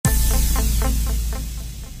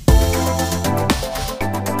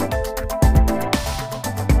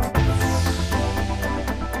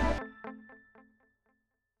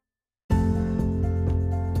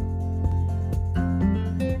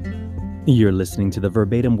You're listening to the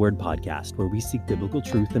Verbatim Word Podcast, where we seek biblical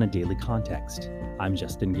truth in a daily context. I'm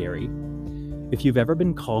Justin Gary. If you've ever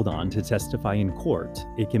been called on to testify in court,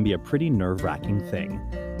 it can be a pretty nerve-wracking thing.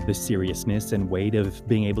 The seriousness and weight of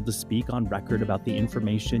being able to speak on record about the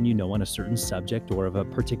information you know on a certain subject or of a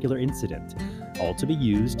particular incident, all to be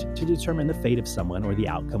used to determine the fate of someone or the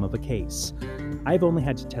outcome of a case. I've only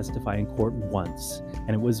had to testify in court once,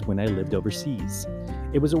 and it was when I lived overseas.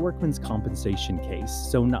 It was a workman's compensation case,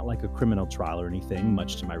 so not like a criminal trial or anything,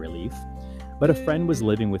 much to my relief. But a friend was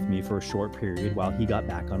living with me for a short period while he got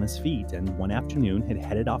back on his feet, and one afternoon had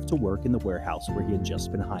headed off to work in the warehouse where he had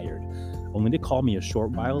just been hired, only to call me a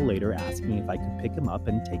short while later asking if I could pick him up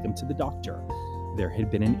and take him to the doctor. There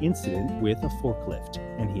had been an incident with a forklift,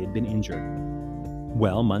 and he had been injured.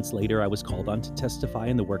 Well, months later, I was called on to testify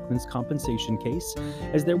in the workman's compensation case,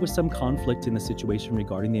 as there was some conflict in the situation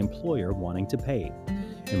regarding the employer wanting to pay.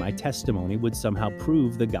 And my testimony would somehow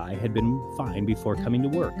prove the guy had been fine before coming to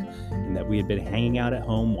work, and that we had been hanging out at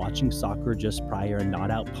home watching soccer just prior and not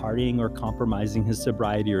out partying or compromising his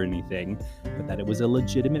sobriety or anything, but that it was a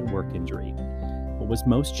legitimate work injury. What was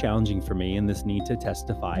most challenging for me in this need to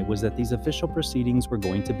testify was that these official proceedings were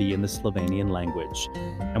going to be in the Slovenian language.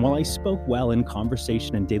 And while I spoke well in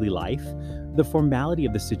conversation and daily life, the formality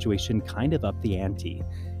of the situation kind of upped the ante.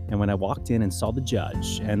 And when I walked in and saw the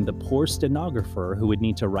judge and the poor stenographer who would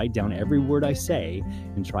need to write down every word I say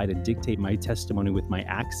and try to dictate my testimony with my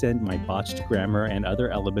accent, my botched grammar, and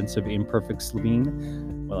other elements of imperfect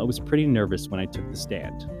Slovene, well, I was pretty nervous when I took the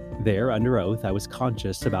stand. There, under oath, I was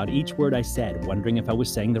conscious about each word I said, wondering if I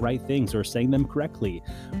was saying the right things or saying them correctly,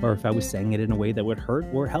 or if I was saying it in a way that would hurt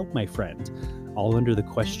or help my friend. All under the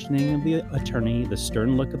questioning of the attorney, the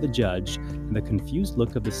stern look of the judge, and the confused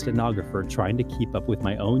look of the stenographer trying to keep up with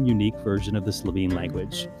my own unique version of the Slovene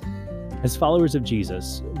language. As followers of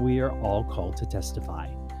Jesus, we are all called to testify,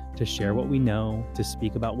 to share what we know, to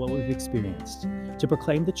speak about what we've experienced, to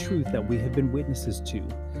proclaim the truth that we have been witnesses to.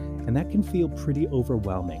 And that can feel pretty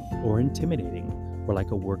overwhelming or intimidating, or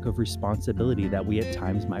like a work of responsibility that we at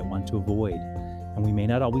times might want to avoid. And we may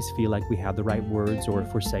not always feel like we have the right words, or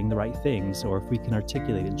if we're saying the right things, or if we can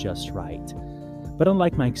articulate it just right. But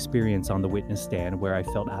unlike my experience on the witness stand where I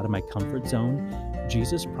felt out of my comfort zone,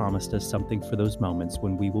 Jesus promised us something for those moments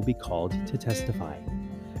when we will be called to testify.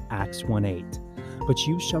 Acts 1:8. But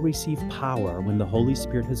you shall receive power when the Holy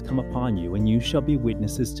Spirit has come upon you, and you shall be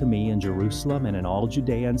witnesses to me in Jerusalem and in all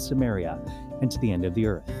Judea and Samaria, and to the end of the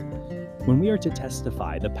earth. When we are to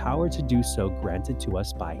testify, the power to do so granted to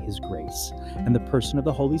us by His grace, and the person of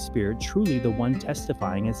the Holy Spirit truly the one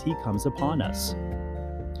testifying as He comes upon us.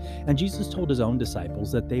 And Jesus told His own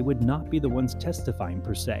disciples that they would not be the ones testifying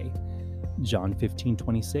per se. John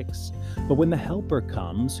 15:26. But when the Helper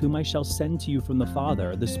comes, whom I shall send to you from the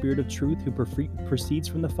Father, the Spirit of truth who proceeds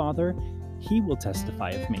from the Father, He will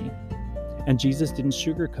testify of me. And Jesus didn't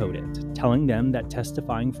sugarcoat it, telling them that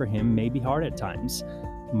testifying for Him may be hard at times.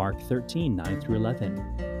 Mark 13:9-11.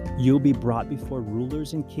 You'll be brought before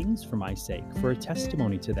rulers and kings for my sake, for a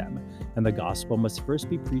testimony to them, and the gospel must first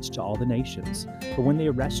be preached to all the nations. For when they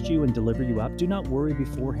arrest you and deliver you up, do not worry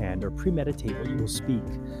beforehand or premeditate what you will speak.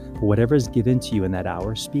 For whatever is given to you in that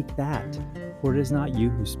hour, speak that. For it is not you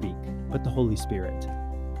who speak, but the Holy Spirit.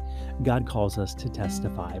 God calls us to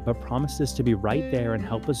testify, but promises to be right there and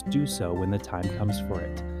help us do so when the time comes for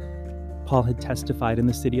it. Paul had testified in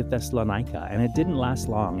the city of Thessalonica, and it didn't last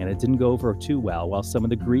long, and it didn't go over too well. While some of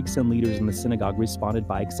the Greeks and leaders in the synagogue responded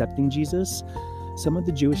by accepting Jesus, some of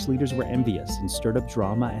the Jewish leaders were envious and stirred up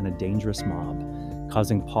drama and a dangerous mob,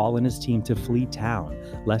 causing Paul and his team to flee town,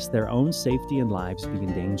 lest their own safety and lives be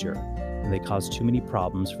in danger. And they caused too many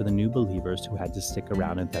problems for the new believers who had to stick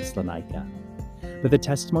around in Thessalonica. But the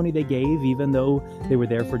testimony they gave, even though they were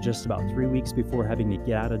there for just about 3 weeks before having to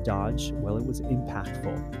get out of Dodge, well, it was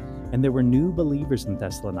impactful. And there were new believers in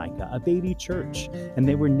Thessalonica, a baby church, and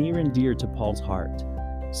they were near and dear to Paul's heart.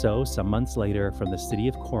 So, some months later, from the city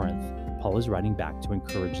of Corinth, Paul is writing back to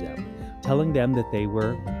encourage them, telling them that they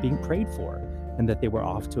were being prayed for, and that they were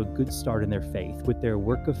off to a good start in their faith, with their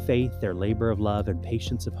work of faith, their labor of love, and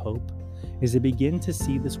patience of hope, as they begin to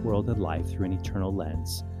see this world and life through an eternal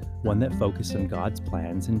lens, one that focused on God's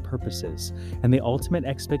plans and purposes, and the ultimate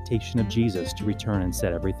expectation of Jesus to return and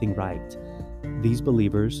set everything right. These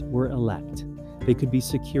believers were elect. They could be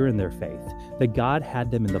secure in their faith, that God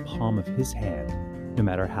had them in the palm of His hand, no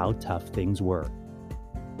matter how tough things were.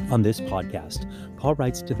 On this podcast, Paul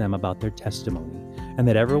writes to them about their testimony, and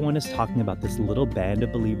that everyone is talking about this little band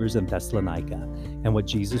of believers in Thessalonica and what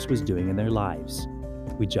Jesus was doing in their lives.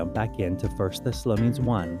 We jump back into 1 Thessalonians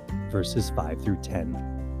 1, verses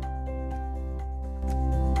 5-10.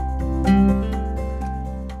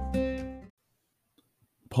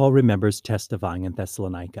 Paul remembers testifying in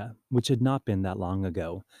Thessalonica, which had not been that long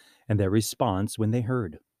ago, and their response when they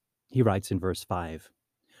heard. He writes in verse 5,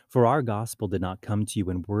 "For our gospel did not come to you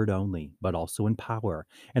in word only, but also in power,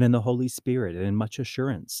 and in the Holy Spirit, and in much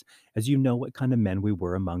assurance, as you know what kind of men we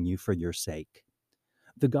were among you for your sake."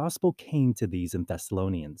 The gospel came to these in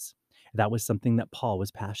Thessalonians. That was something that Paul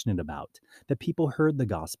was passionate about, that people heard the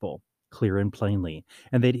gospel clear and plainly,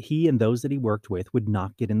 and that he and those that he worked with would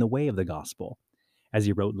not get in the way of the gospel. As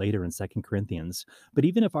he wrote later in 2 Corinthians, "But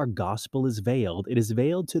even if our gospel is veiled, it is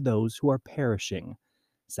veiled to those who are perishing,"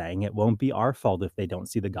 saying it won't be our fault if they don't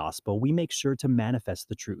see the gospel. We make sure to manifest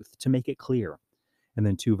the truth, to make it clear. And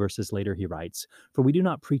then 2 verses later, he writes, "For we do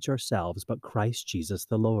not preach ourselves, but Christ Jesus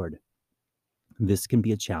the Lord." This can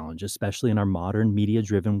be a challenge, especially in our modern media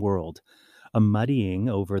driven world, a muddying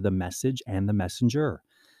over the message and the messenger.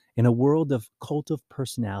 In a world of cult of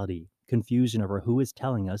personality, confusion over who is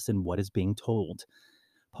telling us and what is being told,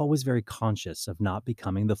 Paul was very conscious of not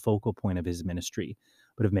becoming the focal point of his ministry,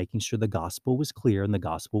 but of making sure the gospel was clear and the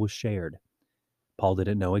gospel was shared. Paul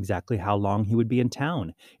didn't know exactly how long he would be in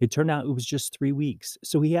town. It turned out it was just 3 weeks,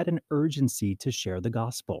 so he had an urgency to share the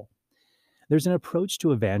gospel. There's an approach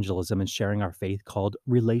to evangelism and sharing our faith called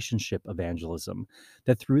relationship evangelism,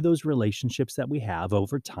 that through those relationships that we have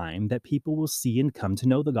over time, that people will see and come to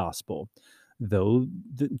know the gospel,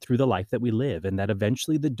 through the life that we live, and that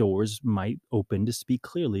eventually the doors might open to speak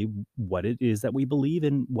clearly what it is that we believe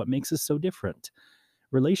and what makes us so different.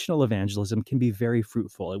 Relational evangelism can be very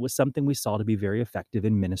fruitful. It was something we saw to be very effective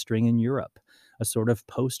in ministering in Europe, a sort of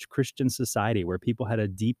post Christian society where people had a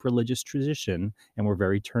deep religious tradition and were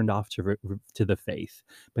very turned off to the faith,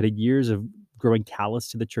 but had years of growing callous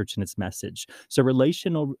to the church and its message. So,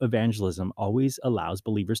 relational evangelism always allows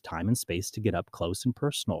believers time and space to get up close and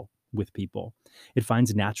personal with people. It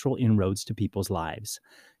finds natural inroads to people's lives,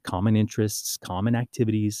 common interests, common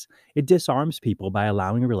activities. It disarms people by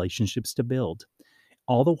allowing relationships to build,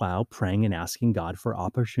 all the while praying and asking God for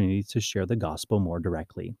opportunities to share the gospel more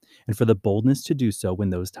directly and for the boldness to do so when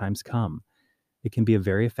those times come. It can be a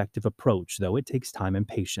very effective approach, though it takes time and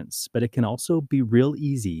patience, but it can also be real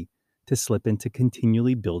easy to slip into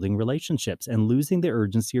continually building relationships and losing the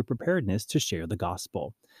urgency or preparedness to share the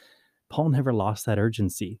gospel. Paul never lost that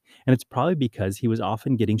urgency, and it's probably because he was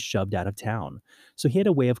often getting shoved out of town. So he had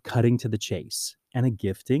a way of cutting to the chase and a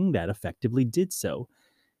gifting that effectively did so.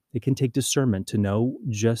 It can take discernment to know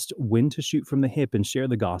just when to shoot from the hip and share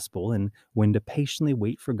the gospel, and when to patiently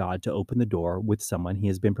wait for God to open the door with someone he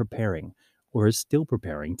has been preparing or is still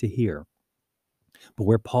preparing to hear. But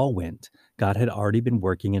where Paul went, God had already been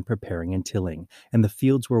working and preparing and tilling, and the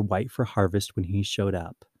fields were white for harvest when he showed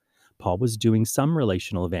up. Paul was doing some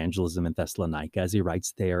relational evangelism in Thessalonica, as he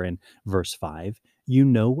writes there in verse 5, "You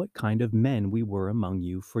know what kind of men we were among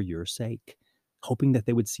you for your sake," hoping that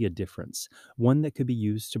they would see a difference, one that could be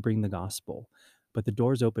used to bring the gospel. But the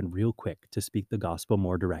doors opened real quick to speak the gospel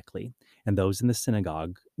more directly, and those in the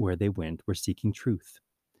synagogue where they went were seeking truth.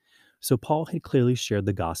 So Paul had clearly shared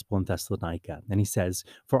the gospel in Thessalonica, and he says,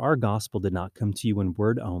 "For our gospel did not come to you in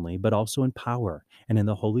word only, but also in power, and in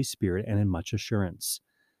the Holy Spirit, and in much assurance."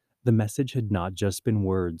 The message had not just been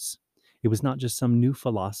words. It was not just some new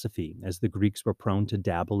philosophy, as the Greeks were prone to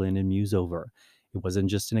dabble in and muse over. It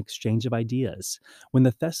wasn't just an exchange of ideas. When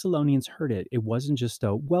the Thessalonians heard it, it wasn't just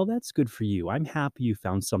a, "Well, that's good for you. I'm happy you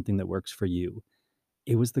found something that works for you."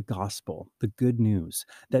 It was the gospel, the good news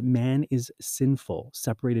that man is sinful,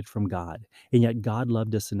 separated from God, and yet God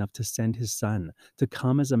loved us enough to send his son to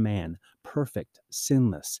come as a man, perfect,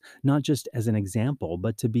 sinless, not just as an example,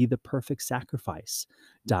 but to be the perfect sacrifice,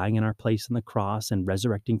 dying in our place on the cross and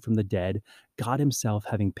resurrecting from the dead, God himself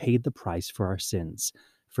having paid the price for our sins,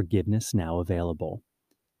 forgiveness now available.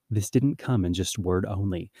 This didn't come in just word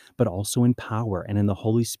only, but also in power and in the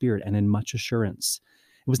Holy Spirit and in much assurance.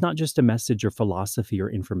 It was not just a message or philosophy or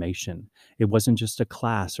information. It wasn't just a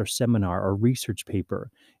class or seminar or research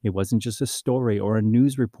paper. It wasn't just a story or a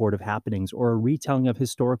news report of happenings or a retelling of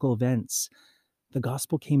historical events. The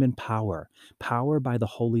gospel came in power, power by the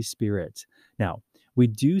Holy Spirit. Now, we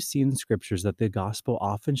do see in scriptures that the gospel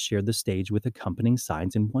often shared the stage with accompanying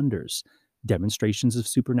signs and wonders, demonstrations of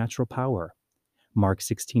supernatural power. Mark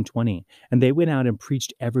 16:20. "And they went out and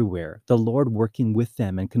preached everywhere, the Lord working with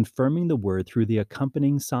them and confirming the word through the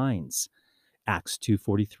accompanying signs." Acts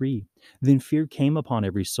 2:43. "Then fear came upon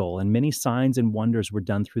every soul, and many signs and wonders were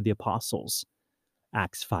done through the apostles."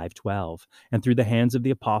 Acts 5:12. "And through the hands of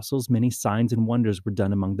the apostles many signs and wonders were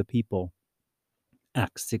done among the people."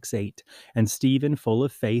 Acts 6:8. "And Stephen, full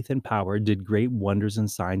of faith and power, did great wonders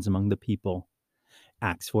and signs among the people."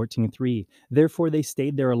 Acts 14:3. Therefore they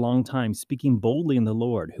stayed there a long time, speaking boldly in the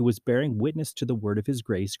Lord, who was bearing witness to the word of his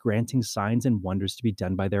grace, granting signs and wonders to be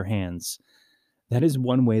done by their hands. That is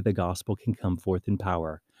one way the gospel can come forth in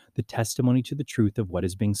power, the testimony to the truth of what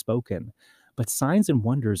is being spoken. But signs and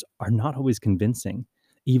wonders are not always convincing.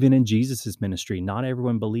 Even in Jesus' ministry, not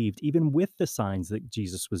everyone believed, even with the signs that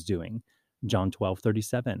Jesus was doing. John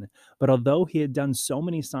 12:37. But although he had done so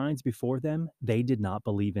many signs before them, they did not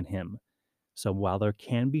believe in him. So while there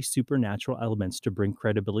can be supernatural elements to bring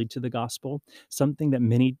credibility to the gospel, something that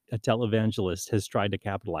many a televangelist has tried to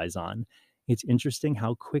capitalize on, it's interesting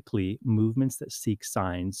how quickly movements that seek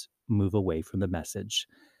signs move away from the message.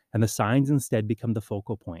 And the signs instead become the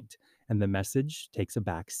focal point, and the message takes a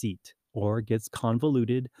back seat or gets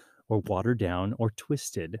convoluted or watered down or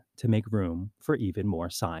twisted to make room for even more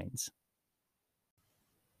signs.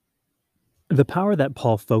 The power that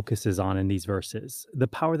Paul focuses on in these verses, the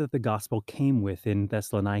power that the gospel came with in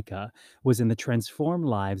Thessalonica, was in the transformed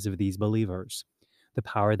lives of these believers. The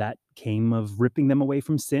power that came of ripping them away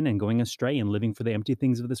from sin and going astray and living for the empty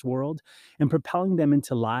things of this world, and propelling them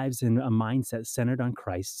into lives and a mindset centered on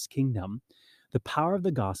Christ's kingdom. The power of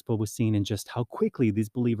the gospel was seen in just how quickly these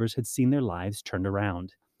believers had seen their lives turned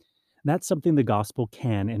around. That's something the gospel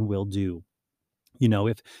can and will do.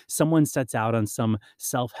 If someone sets out on some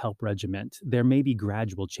self help regiment, there may be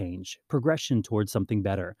gradual change, progression towards something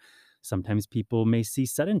better. Sometimes people may see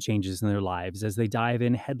sudden changes in their lives as they dive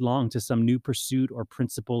in headlong to some new pursuit or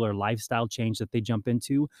principle or lifestyle change that they jump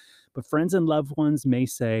into. But friends and loved ones may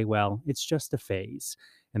say, well, it's just a phase.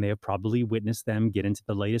 And they have probably witnessed them get into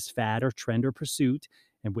the latest fad or trend or pursuit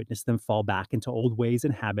and witnessed them fall back into old ways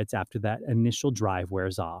and habits after that initial drive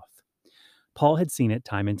wears off. Paul had seen it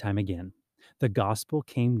time and time again. The gospel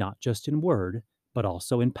came not just in word, but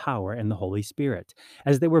also in power and the Holy Spirit.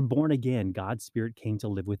 As they were born again, God's Spirit came to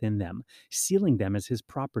live within them, sealing them as his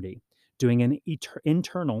property, doing an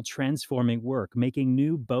internal transforming work, making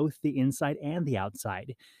new both the inside and the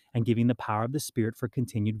outside, and giving the power of the Spirit for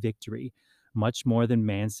continued victory, much more than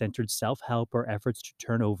man centered self help or efforts to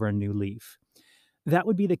turn over a new leaf. That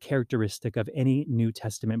would be the characteristic of any New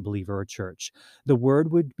Testament believer or church. The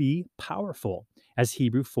word would be powerful, as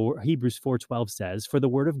Hebrews 4:12 says, "For the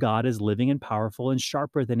word of God is living and powerful and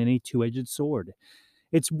sharper than any two-edged sword."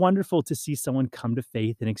 It's wonderful to see someone come to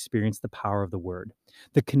faith and experience the power of the word,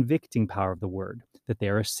 the convicting power of the word, that they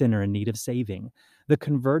are a sinner in need of saving, the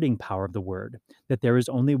converting power of the word, that there is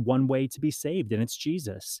only one way to be saved, and it's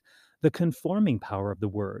Jesus, the conforming power of the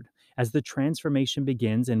word, as the transformation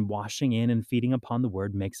begins and washing in and feeding upon the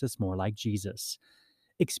word makes us more like Jesus.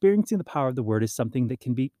 Experiencing the power of the word is something that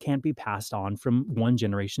can't be passed on from one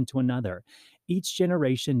generation to another. Each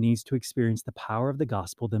generation needs to experience the power of the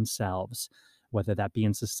gospel themselves, whether that be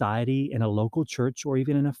in society, in a local church, or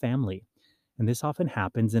even in a family. And this often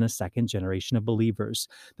happens in a second generation of believers,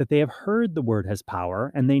 that they have heard the word has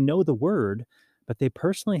power and they know the word, but they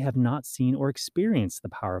personally have not seen or experienced the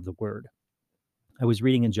power of the word. I was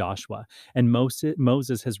reading in Joshua, and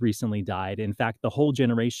Moses has recently died. In fact, the whole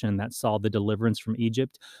generation that saw the deliverance from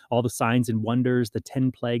Egypt, all the signs and wonders, the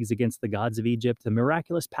 10 plagues against the gods of Egypt, the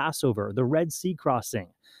miraculous Passover, the Red Sea crossing,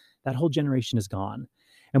 that whole generation is gone.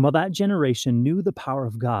 And while that generation knew the power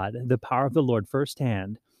of God, the power of the Lord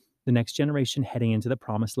firsthand, the next generation heading into the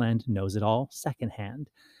promised land knows it all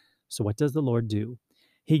secondhand. So what does the Lord do?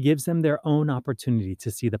 He gives them their own opportunity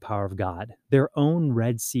to see the power of God, their own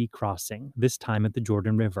Red Sea crossing, this time at the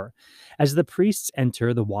Jordan River. As the priests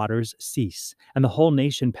enter, the waters cease, and the whole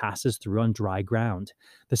nation passes through on dry ground.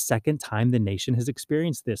 The second time the nation has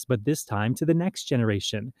experienced this, but this time to the next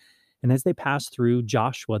generation. And as they pass through,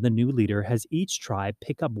 Joshua, the new leader, has each tribe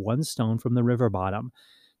pick up one stone from the river bottom,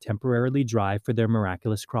 temporarily dry for their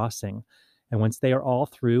miraculous crossing. And once they are all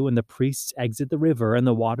through and the priests exit the river and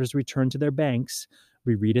the waters return to their banks,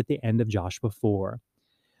 we read at the end of Joshua 4.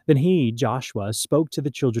 Then he, Joshua, spoke to the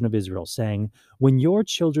children of Israel, saying, "When your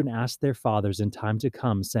children ask their fathers in time to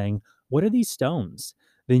come, saying, 'What are these stones?'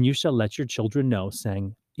 Then you shall let your children know,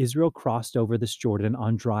 saying, 'Israel crossed over this Jordan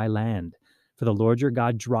on dry land. For the Lord your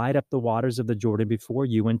God dried up the waters of the Jordan before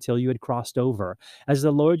you until you had crossed over, as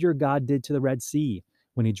the Lord your God did to the Red Sea,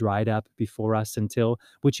 when he dried up before us until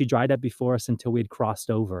we had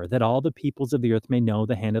crossed over, that all the peoples of the earth may know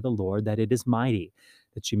the hand of the Lord, that it is mighty,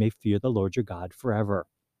 that you may fear the Lord your God forever.'"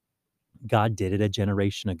 God did it a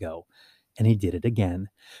generation ago, and he did it again,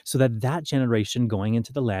 so that that generation going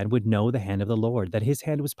into the land would know the hand of the Lord, that his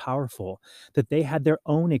hand was powerful, that they had their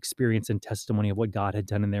own experience and testimony of what God had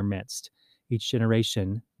done in their midst. Each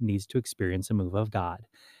generation needs to experience a move of God.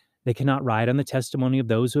 They cannot ride on the testimony of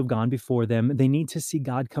those who have gone before them. They need to see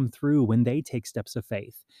God come through when they take steps of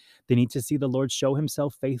faith. They need to see the Lord show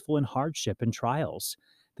himself faithful in hardship and trials.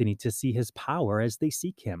 They need to see his power as they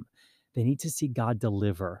seek him. They need to see God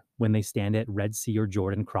deliver when they stand at Red Sea or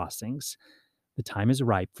Jordan crossings. The time is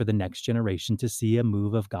ripe for the next generation to see a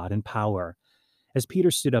move of God in power. As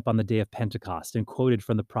Peter stood up on the day of Pentecost and quoted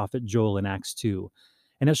from the prophet Joel in Acts 2,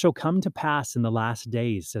 "And it shall come to pass in the last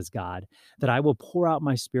days, says God, that I will pour out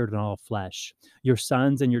my spirit on all flesh. Your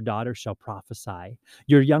sons and your daughters shall prophesy.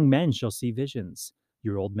 Your young men shall see visions.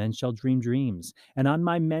 Your old men shall dream dreams. And on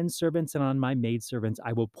my men servants and on my maidservants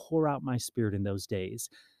I will pour out my spirit in those days.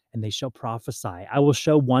 And they shall prophesy. I will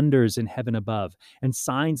show wonders in heaven above and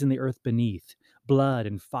signs in the earth beneath, blood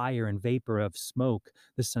and fire and vapor of smoke.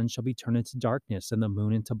 The sun shall be turned into darkness and the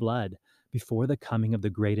moon into blood before the coming of the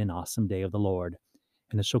great and awesome day of the Lord.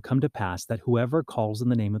 And it shall come to pass that whoever calls on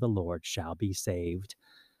the name of the Lord shall be saved."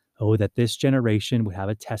 Oh, that this generation would have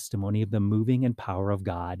a testimony of the moving and power of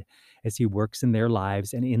God as he works in their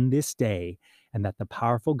lives and in this day, and that the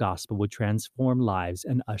powerful gospel would transform lives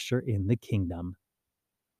and usher in the kingdom.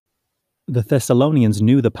 The Thessalonians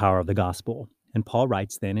knew the power of the gospel, and Paul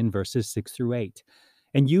writes then in verses 6 through 8,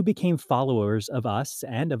 "And you became followers of us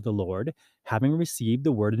and of the Lord, having received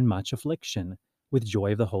the word in much affliction, with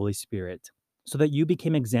joy of the Holy Spirit, so that you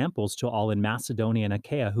became examples to all in Macedonia and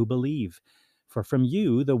Achaia who believe. For from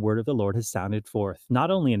you the word of the Lord has sounded forth,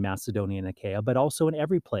 not only in Macedonia and Achaia, but also in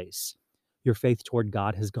every place. Your faith toward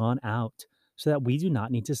God has gone out, so that we do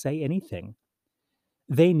not need to say anything."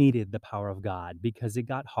 They needed the power of God because it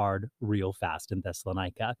got hard real fast in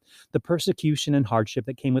Thessalonica. The persecution and hardship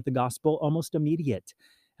that came with the gospel almost immediate.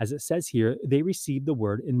 As it says here, they received the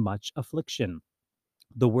word in much affliction.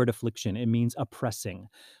 The word affliction, it means oppressing,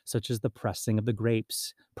 such as the pressing of the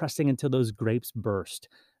grapes, pressing until those grapes burst.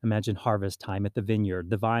 Imagine harvest time at the vineyard,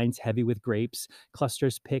 the vines heavy with grapes,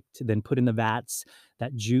 clusters picked, then put in the vats,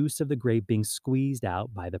 that juice of the grape being squeezed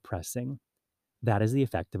out by the pressing. That is the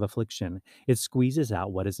effect of affliction. It squeezes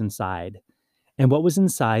out what is inside. And what was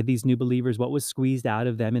inside these new believers, what was squeezed out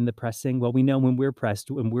of them in the pressing? Well, we know when we're pressed,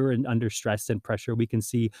 when we're under stress and pressure, we can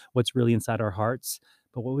see what's really inside our hearts.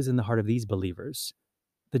 But what was in the heart of these believers?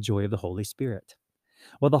 The joy of the Holy Spirit.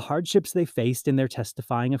 Well, the hardships they faced in their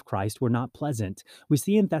testifying of Christ were not pleasant. We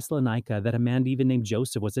see in Thessalonica that a man even named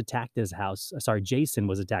Joseph was attacked at his house. Jason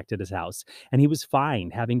was attacked at his house, and he was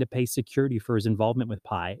fined, having to pay security for his involvement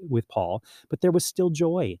with Paul. But there was still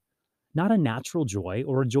joy, not a natural joy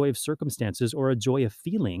or a joy of circumstances or a joy of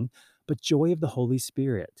feeling, but joy of the Holy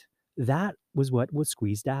Spirit. That was what was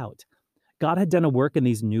squeezed out. God had done a work in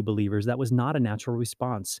these new believers that was not a natural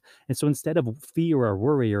response. And so instead of fear or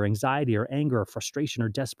worry or anxiety or anger or frustration or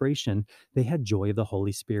desperation, they had joy of the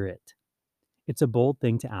Holy Spirit. It's a bold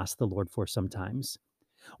thing to ask the Lord for sometimes.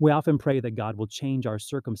 We often pray that God will change our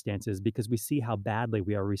circumstances because we see how badly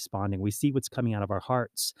we are responding. We see what's coming out of our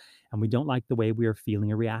hearts, and we don't like the way we are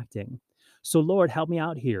feeling or reacting. So, Lord, help me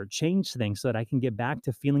out here. Change things so that I can get back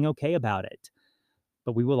to feeling okay about it.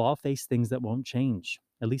 But we will all face things that won't change,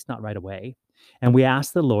 at least not right away. And we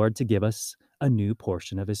ask the Lord to give us a new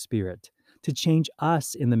portion of his Spirit, to change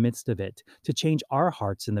us in the midst of it, to change our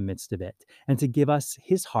hearts in the midst of it, and to give us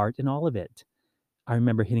his heart in all of it. I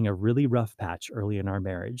remember hitting a really rough patch early in our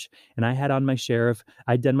marriage, and I'd done my share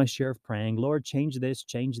of praying, Lord, change this,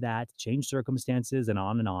 change that, change circumstances, and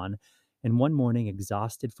on and on. And one morning,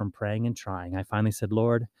 exhausted from praying and trying, I finally said,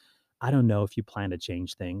 Lord, I don't know if you plan to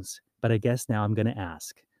change things, but I guess now I'm going to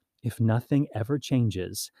ask. If nothing ever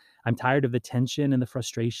changes, I'm tired of the tension and the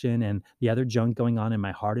frustration and the other junk going on in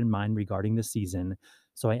my heart and mind regarding the season.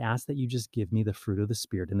 So I ask that you just give me the fruit of the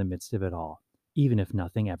Spirit in the midst of it all, even if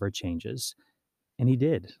nothing ever changes. And he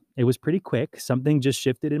did. It was pretty quick. Something just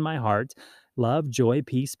shifted in my heart. Love, joy,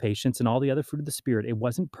 peace, patience, and all the other fruit of the Spirit. It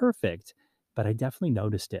wasn't perfect, but I definitely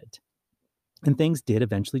noticed it. And things did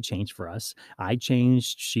eventually change for us. I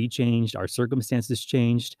changed, she changed, our circumstances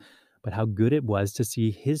changed. But how good it was to see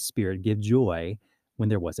his Spirit give joy when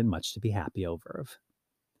there wasn't much to be happy over.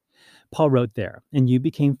 Paul wrote there, "And you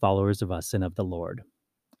became followers of us and of the Lord."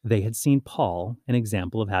 They had seen Paul, an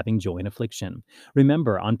example of having joy in affliction.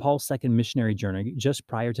 Remember, on Paul's second missionary journey, just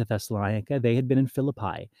prior to Thessalonica, they had been in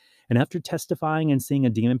Philippi. And after testifying and seeing a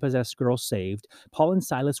demon-possessed girl saved, Paul and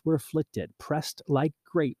Silas were afflicted, pressed like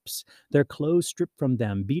grapes, their clothes stripped from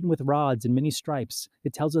them, beaten with rods and many stripes.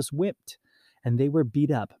 It tells us whipped. And they were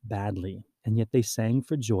beat up badly, and yet they sang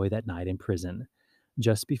for joy that night in prison.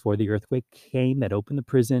 Just before the earthquake came that opened the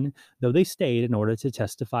prison, though they stayed in order to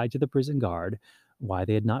testify to the prison guard why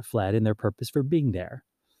they had not fled in their purpose for being there.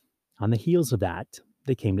 On the heels of that,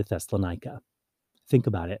 they came to Thessalonica. Think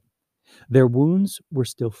about it. Their wounds were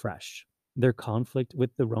still fresh. Their conflict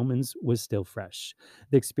with the Romans was still fresh.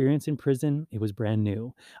 The experience in prison, it was brand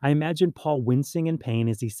new. I imagine Paul wincing in pain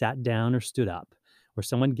as he sat down or stood up, or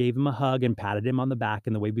someone gave him a hug and patted him on the back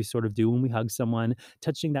in the way we sort of do when we hug someone,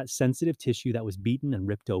 touching that sensitive tissue that was beaten and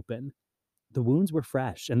ripped open. The wounds were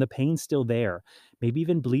fresh and the pain still there, maybe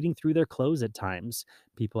even bleeding through their clothes at times.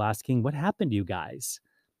 People asking, "What happened to you guys?"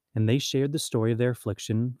 And they shared the story of their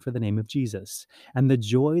affliction for the name of Jesus and the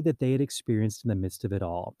joy that they had experienced in the midst of it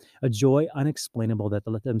all, a joy unexplainable that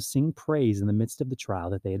let them sing praise in the midst of the trial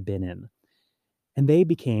that they had been in. And they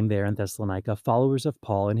became there in Thessalonica followers of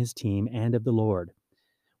Paul and his team and of the Lord.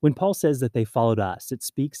 When Paul says that they followed us, it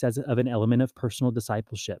speaks as of an element of personal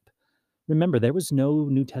discipleship. Remember, there was no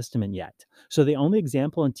New Testament yet. So the only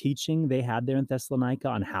example and teaching they had there in Thessalonica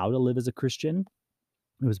on how to live as a Christian,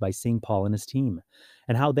 it was by seeing Paul and his team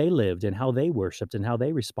and how they lived and how they worshiped and how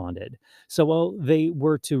they responded. So while they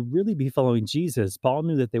were to really be following Jesus, Paul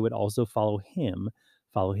knew that they would also follow him,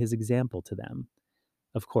 follow his example to them.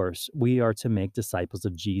 Of course, we are to make disciples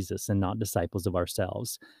of Jesus and not disciples of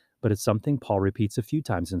ourselves. But it's something Paul repeats a few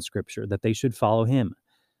times in Scripture that they should follow him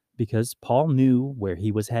because Paul knew where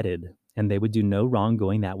he was headed and they would do no wrong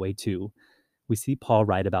going that way too. We see Paul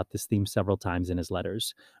write about this theme several times in his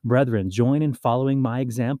letters. Brethren, join in following my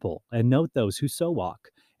example and note those who so walk,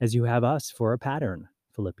 as you have us for a pattern.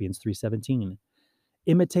 Philippians 3:17.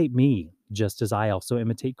 Imitate me, just as I also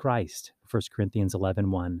imitate Christ. 1 Corinthians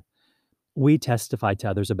 11:1. We testify to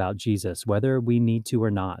others about Jesus, whether we need to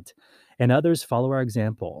or not, and others follow our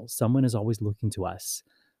example. Someone is always looking to us.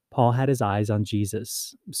 Paul had his eyes on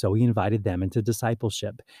Jesus, so he invited them into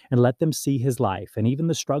discipleship and let them see his life and even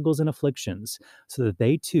the struggles and afflictions so that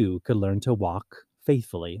they too could learn to walk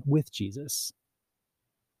faithfully with Jesus.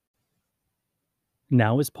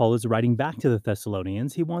 Now, as Paul is writing back to the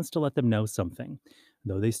Thessalonians, he wants to let them know something.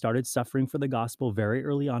 Though they started suffering for the gospel very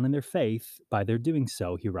early on in their faith, by their doing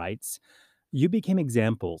so, he writes, you became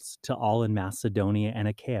examples to all in Macedonia and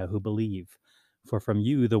Achaia who believe. For from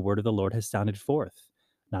you the word of the Lord has sounded forth,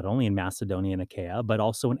 not only in Macedonia and Achaia, but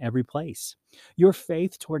also in every place. Your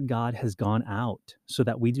faith toward God has gone out, so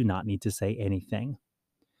that we do not need to say anything.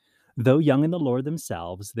 Though young in the Lord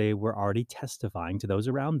themselves, they were already testifying to those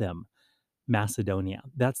around them. Macedonia,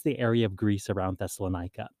 that's the area of Greece around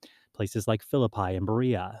Thessalonica. Places like Philippi and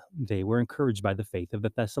Berea, they were encouraged by the faith of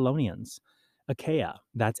the Thessalonians. Achaia,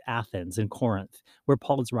 that's Athens and Corinth, where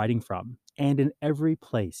Paul is writing from. And in every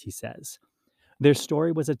place, he says, their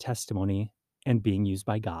story was a testimony and being used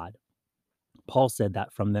by God. Paul said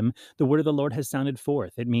that from them, the word of the Lord has sounded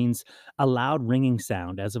forth. It means a loud ringing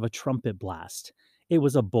sound as of a trumpet blast. It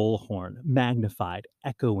was a bullhorn, magnified,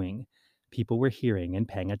 echoing. People were hearing and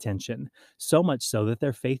paying attention, so much so that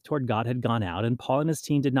their faith toward God had gone out, and Paul and his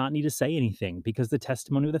team did not need to say anything because the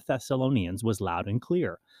testimony of the Thessalonians was loud and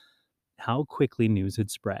clear. How quickly news had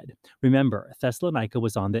spread. Remember, Thessalonica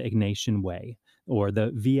was on the Egnatian Way, or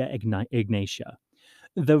the Via Egnatia.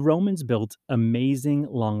 The Romans built amazing,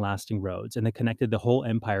 long-lasting roads, and they connected the whole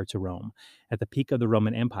empire to Rome. At the peak of the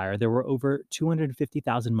Roman Empire, there were over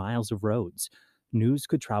 250,000 miles of roads. News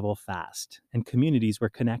could travel fast, and communities were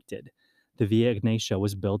connected. The Via Egnatia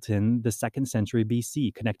was built in the 2nd century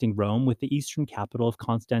BC, connecting Rome with the eastern capital of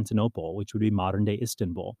Constantinople, which would be modern-day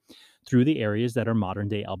Istanbul, through the areas that are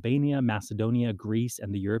modern-day Albania, Macedonia, Greece,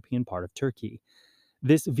 and the European part of Turkey.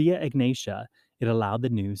 This Via Egnatia, it allowed the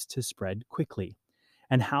news to spread quickly,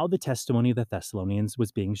 and how the testimony of the Thessalonians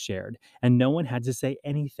was being shared, and no one had to say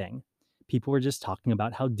anything. People were just talking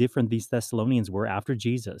about how different these Thessalonians were after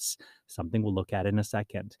Jesus, something we'll look at in a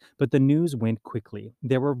second. But the news went quickly.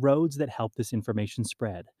 There were roads that helped this information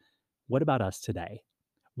spread. What about us today?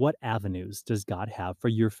 What avenues does God have for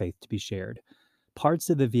your faith to be shared? Parts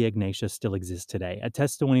of the Via Egnatia still exist today, a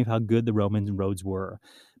testimony of how good the Roman roads were.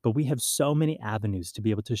 But we have so many avenues to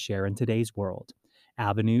be able to share in today's world,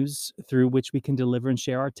 avenues through which we can deliver and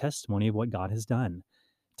share our testimony of what God has done.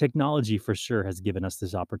 Technology for sure has given us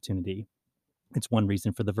this opportunity. It's one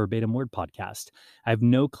reason for the Verbatim Word podcast. I have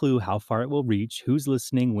no clue how far it will reach, who's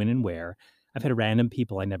listening, when, and where. I've had random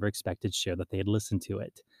people I never expected share that they had listened to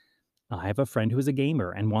it. I have a friend who is a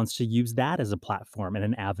gamer and wants to use that as a platform and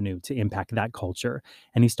an avenue to impact that culture.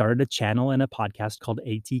 And he started a channel and a podcast called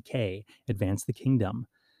ATK, Advance the Kingdom.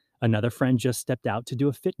 Another friend just stepped out to do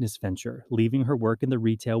a fitness venture, leaving her work in the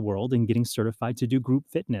retail world and getting certified to do group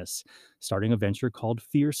fitness, starting a venture called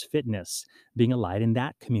Fierce Fitness, being a light in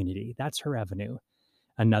that community. That's her avenue.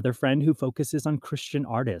 Another friend who focuses on Christian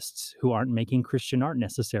artists who aren't making Christian art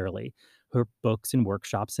necessarily. Her books and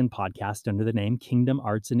workshops and podcast under the name Kingdom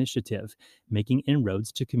Arts Initiative, making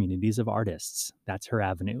inroads to communities of artists. That's her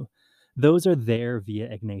avenue. Those are there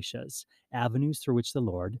via Ignatius, avenues through which the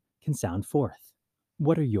Lord can sound forth.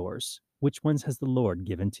 What are yours? Which ones has the Lord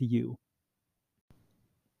given to you?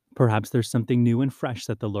 Perhaps there's something new and fresh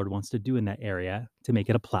that the Lord wants to do in that area to make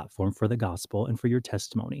it a platform for the gospel and for your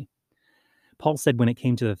testimony. Paul said when it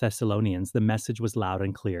came to the Thessalonians, the message was loud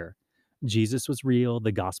and clear. Jesus was real,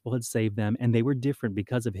 the gospel had saved them, and they were different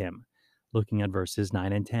because of him. Looking at verses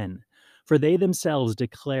 9 and 10. For they themselves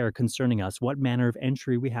declare concerning us what manner of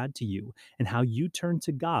entry we had to you, and how you turned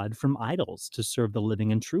to God from idols to serve the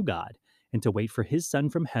living and true God, and to wait for his Son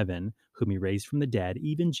from heaven, whom he raised from the dead,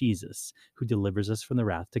 even Jesus, who delivers us from the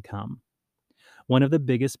wrath to come. One of the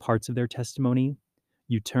biggest parts of their testimony,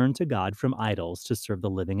 you turned to God from idols to serve the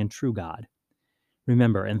living and true God.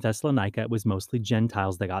 Remember, in Thessalonica, it was mostly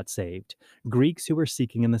Gentiles that got saved, Greeks who were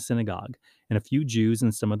seeking in the synagogue, and a few Jews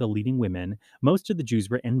and some of the leading women. Most of the Jews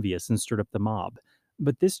were envious and stirred up the mob.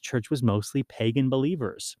 But this church was mostly pagan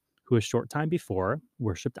believers who a short time before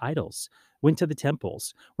worshipped idols, went to the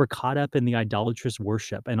temples, were caught up in the idolatrous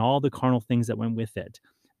worship and all the carnal things that went with it.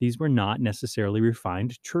 These were not necessarily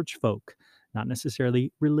refined church folk, not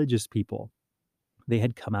necessarily religious people. They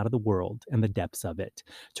had come out of the world and the depths of it,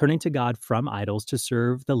 turning to God from idols to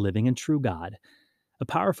serve the living and true God. A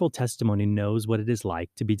powerful testimony knows what it is like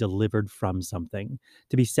to be delivered from something,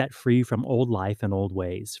 to be set free from old life and old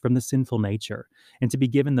ways, from the sinful nature, and to be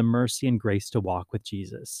given the mercy and grace to walk with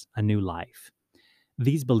Jesus, a new life.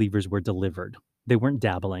 These believers were delivered. They weren't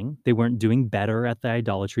dabbling. They weren't doing better at the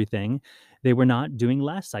idolatry thing. They were not doing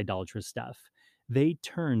less idolatrous stuff. They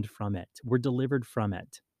turned from it, were delivered from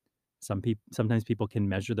it. Sometimes people can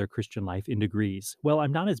measure their Christian life in degrees. Well,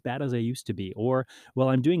 I'm not as bad as I used to be, or, well,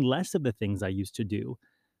 I'm doing less of the things I used to do,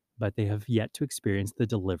 but they have yet to experience the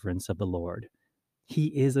deliverance of the Lord. He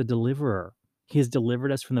is a deliverer. He has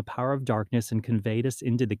delivered us from the power of darkness and conveyed us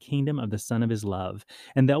into the kingdom of the Son of his love.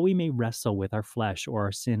 And though we may wrestle with our flesh or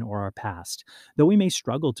our sin or our past, though we may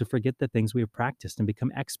struggle to forget the things we have practiced and become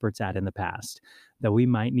experts at in the past, though we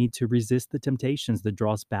might need to resist the temptations that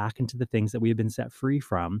draw us back into the things that we have been set free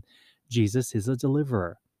from, Jesus is a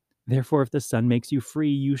deliverer. Therefore, if the Son makes you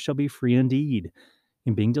free, you shall be free indeed.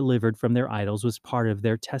 And being delivered from their idols was part of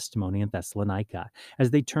their testimony in Thessalonica, as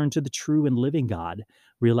they turned to the true and living God,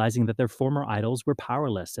 realizing that their former idols were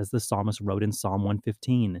powerless, as the psalmist wrote in Psalm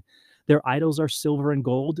 115. Their idols are silver and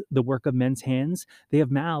gold, the work of men's hands. They have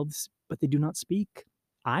mouths, but they do not speak.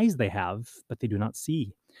 Eyes they have, but they do not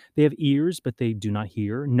see. They have ears, but they do not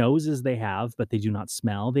hear. Noses they have, but they do not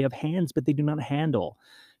smell. They have hands, but they do not handle.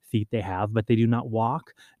 Feet they have, but they do not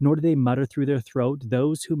walk, nor do they mutter through their throat.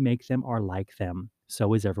 Those who make them are like them.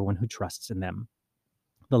 So is everyone who trusts in them.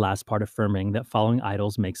 The last part affirming that following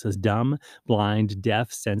idols makes us dumb, blind,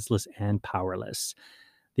 deaf, senseless, and powerless.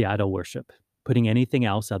 The idol worship, putting anything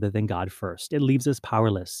else other than God first, it leaves us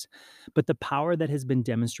powerless. But the power that has been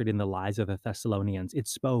demonstrated in the lives of the Thessalonians, it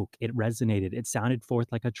spoke, it resonated, it sounded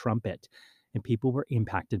forth like a trumpet, and people were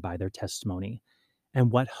impacted by their testimony.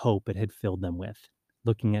 And what hope it had filled them with.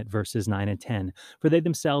 Looking at verses 9 and 10, for they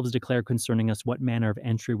themselves declare concerning us what manner of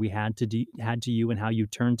entry we had to you, and how you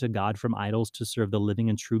turned to God from idols to serve the living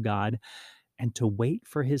and true God, and to wait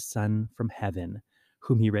for his Son from heaven,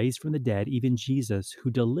 whom he raised from the dead, even Jesus, who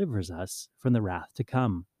delivers us from the wrath to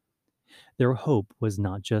come. Their hope was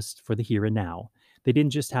not just for the here and now. They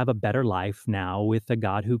didn't just have a better life now with a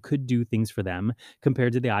God who could do things for them,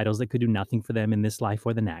 compared to the idols that could do nothing for them in this life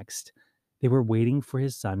or the next. They were waiting for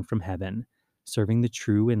his Son from heaven, serving the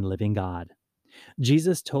true and living God.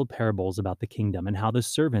 Jesus told parables about the kingdom and how the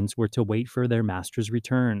servants were to wait for their master's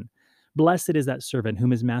return. Blessed is that servant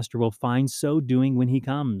whom his master will find so doing when he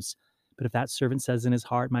comes. But if that servant says in his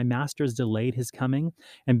heart, my master has delayed his coming,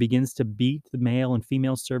 and begins to beat the male and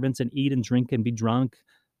female servants and eat and drink and be drunk,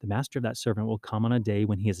 the master of that servant will come on a day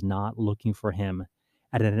when he is not looking for him,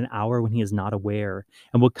 and at an hour when he is not aware,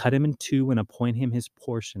 and will cut him in two and appoint him his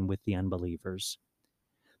portion with the unbelievers.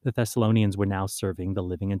 The Thessalonians were now serving the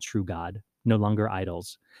living and true God, no longer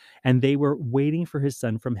idols, and they were waiting for his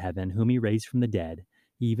Son from heaven, whom he raised from the dead,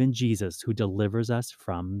 even Jesus, who delivers us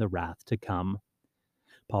from the wrath to come.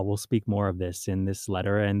 Paul will speak more of this in this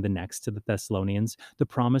letter and the next to the Thessalonians, the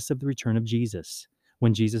promise of the return of Jesus,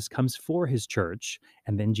 when Jesus comes for his church,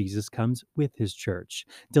 and then Jesus comes with his church,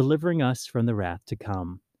 delivering us from the wrath to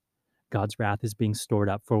come. God's wrath is being stored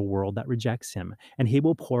up for a world that rejects him, and he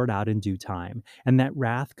will pour it out in due time. And that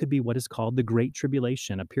wrath could be what is called the Great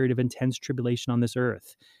Tribulation, a period of intense tribulation on this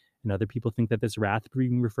earth. And other people think that this wrath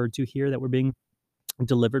being referred to here that we're being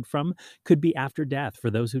delivered from could be after death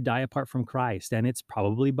for those who die apart from Christ, and it's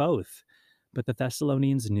probably both. But the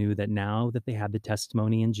Thessalonians knew that now that they had the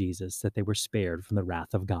testimony in Jesus, that they were spared from the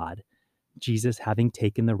wrath of God. Jesus having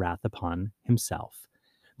taken the wrath upon himself,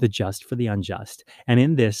 the just for the unjust, and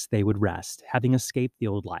in this they would rest, having escaped the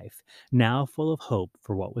old life, now full of hope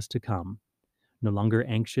for what was to come. No longer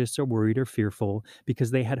anxious or worried or fearful, because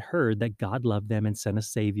they had heard that God loved them and sent a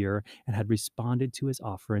Savior and had responded to his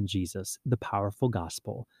offer in Jesus, the powerful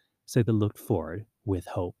gospel. So they looked forward with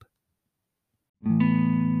hope.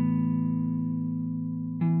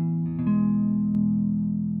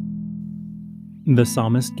 The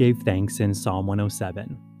psalmist gave thanks in Psalm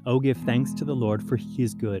 107. Oh, give thanks to the Lord, for he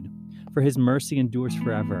is good, for his mercy endures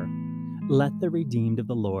forever. Let the redeemed of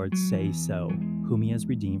the Lord say so, whom he has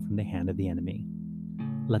redeemed from the hand of the enemy.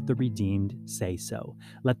 Let the redeemed say so.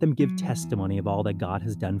 Let them give testimony of all that God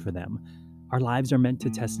has done for them. Our lives are meant to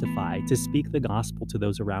testify, to speak the gospel to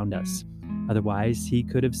those around us. Otherwise, he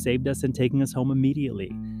could have saved us and taken us home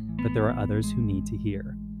immediately. But there are others who need to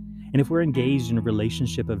hear. And if we're engaged in a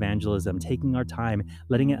relationship evangelism, taking our time,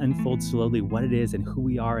 letting it unfold slowly what it is and who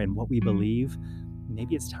we are and what we believe,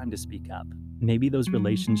 maybe it's time to speak up. Maybe those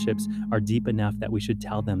relationships are deep enough that we should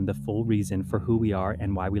tell them the full reason for who we are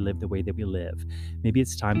and why we live the way that we live. Maybe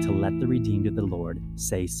it's time to let the redeemed of the Lord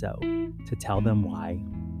say so, to tell them why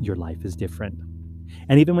your life is different.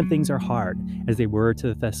 And even when things are hard, as they were to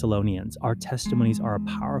the Thessalonians, our testimonies are a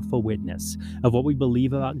powerful witness of what we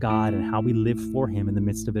believe about God and how we live for him in the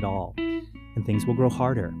midst of it all. And things will grow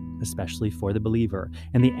harder, especially for the believer.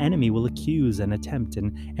 And the enemy will accuse and attempt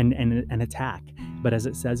and attack. But as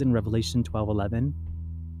it says in Revelation 12:11,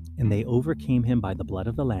 and they overcame him by the blood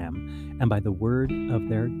of the Lamb and by the word of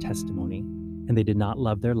their testimony, and they did not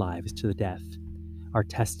love their lives to the death. Our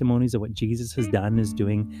testimonies of what Jesus has done is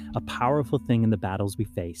doing a powerful thing in the battles we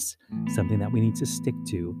face, something that we need to stick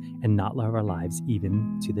to and not love our lives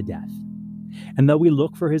even to the death. And though we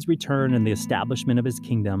look for his return and the establishment of his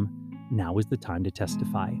kingdom, now is the time to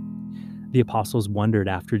testify. The apostles wondered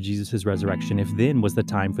after Jesus' resurrection if then was the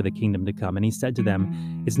time for the kingdom to come, and he said to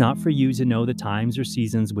them, "It's not for you to know the times or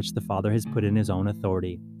seasons which the Father has put in his own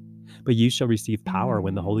authority. But you shall receive power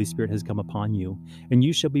when the Holy Spirit has come upon you, and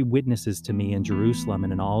you shall be witnesses to me in Jerusalem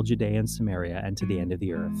and in all Judea and Samaria and to the end of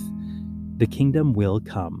the earth." The kingdom will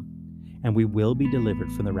come, and we will be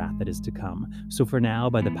delivered from the wrath that is to come. So for now,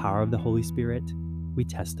 by the power of the Holy Spirit, we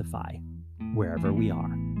testify wherever we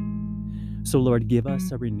are. So Lord, give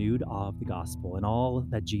us a renewed awe of the gospel and all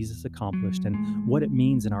that Jesus accomplished and what it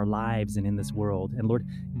means in our lives and in this world. And Lord,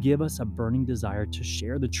 give us a burning desire to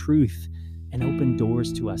share the truth and open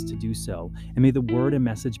doors to us to do so. And may the word and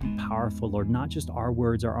message be powerful, Lord, not just our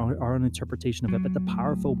words, our own interpretation of it, but the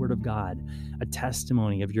powerful word of God, a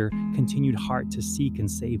testimony of your continued heart to seek and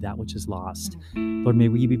save that which is lost. Lord, may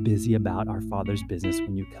we be busy about our Father's business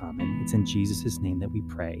when you come. And it's in Jesus' name that we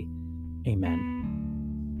pray. Amen.